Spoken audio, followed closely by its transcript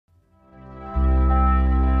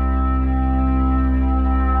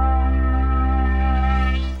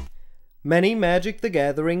Many Magic the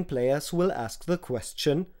Gathering players will ask the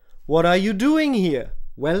question, what are you doing here?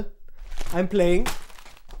 Well, I'm playing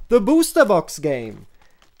the booster box game.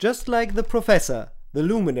 Just like the professor, the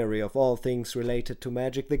luminary of all things related to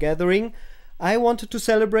Magic the Gathering, I wanted to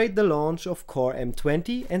celebrate the launch of Core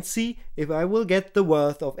M20 and see if I will get the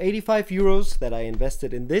worth of 85 euros that I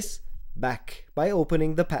invested in this back by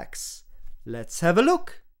opening the packs. Let's have a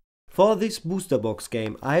look! For this booster box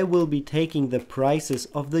game, I will be taking the prices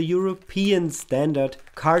of the European standard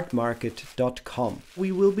cardmarket.com.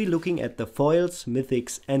 We will be looking at the foils,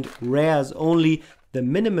 mythics and rares only. The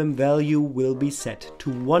minimum value will be set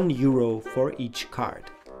to €1 for each card.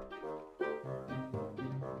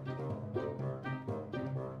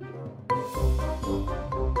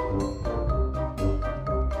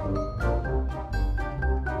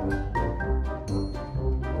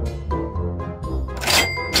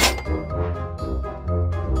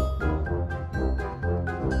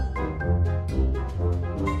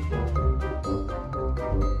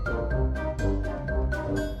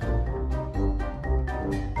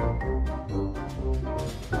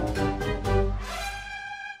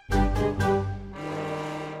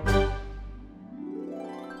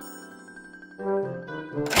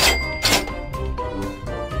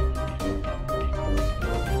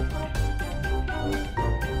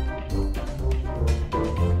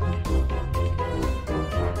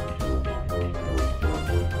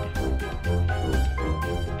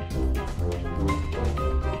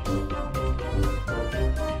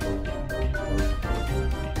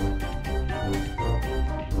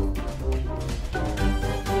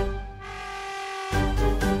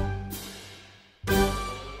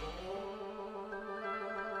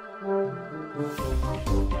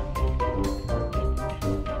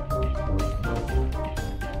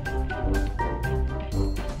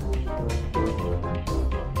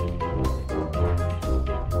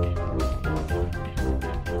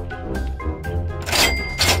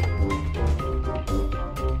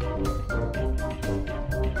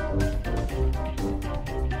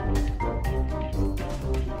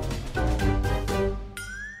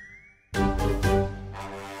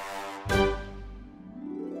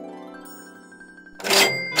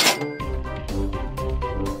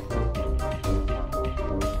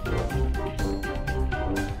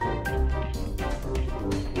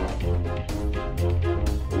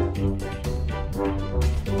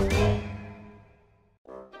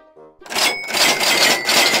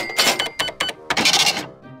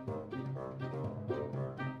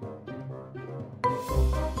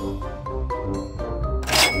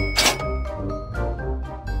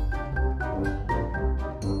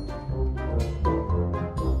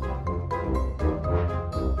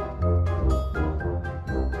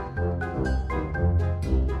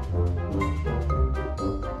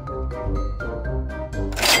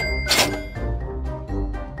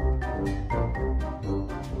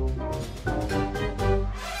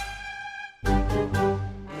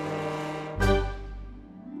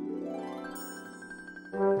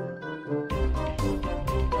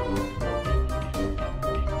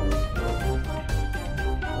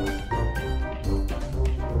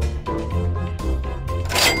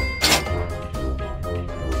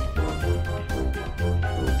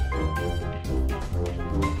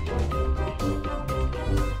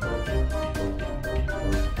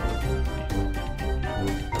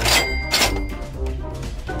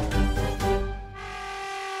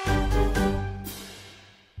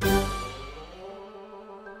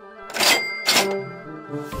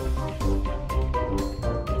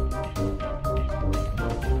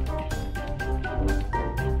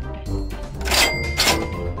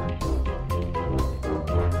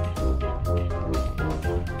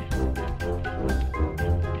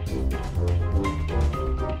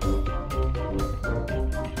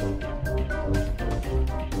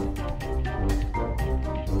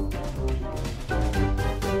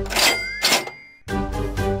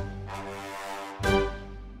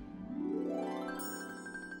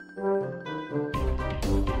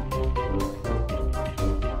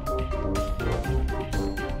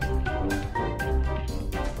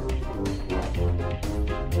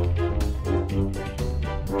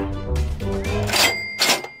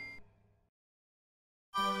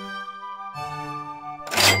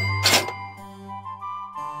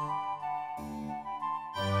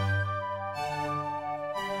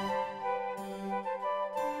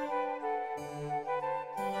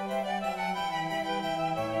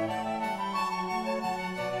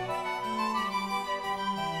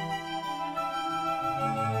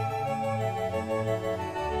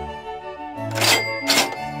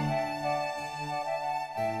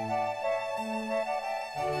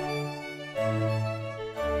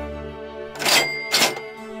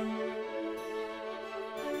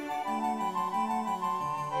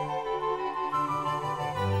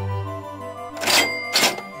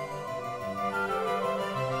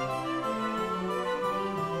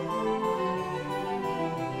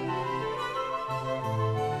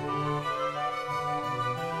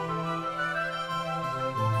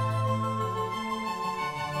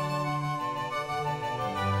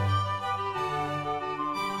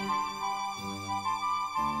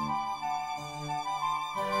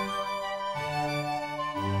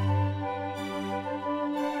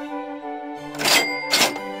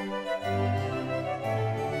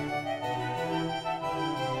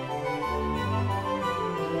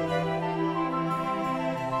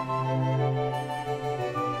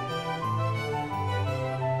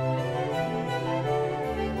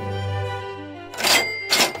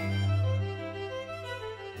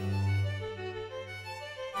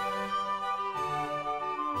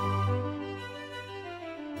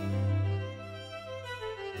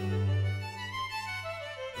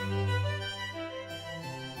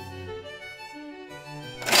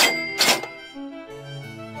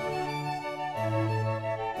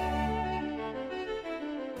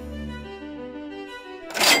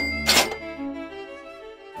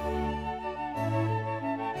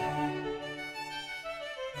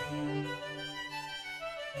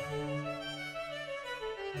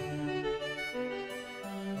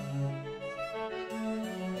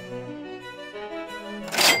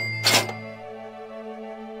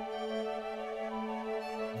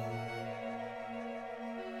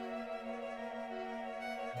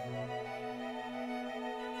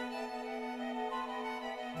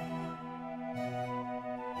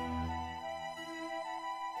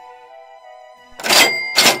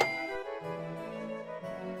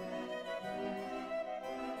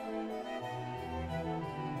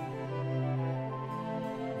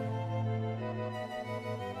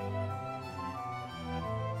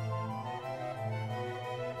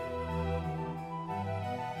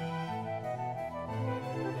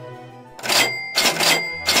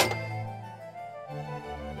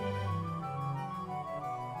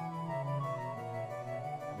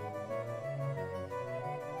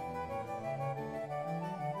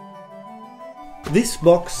 This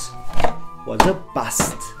box was a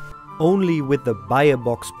bust. Only with the buy a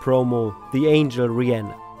box promo, the Angel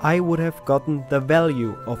Rihanna, I would have gotten the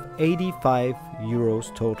value of 85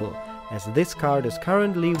 euros total, as this card is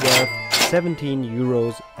currently worth 17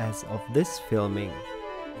 euros as of this filming.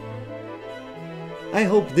 I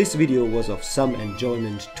hope this video was of some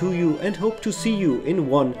enjoyment to you and hope to see you in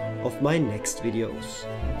one of my next videos.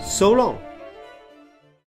 So long!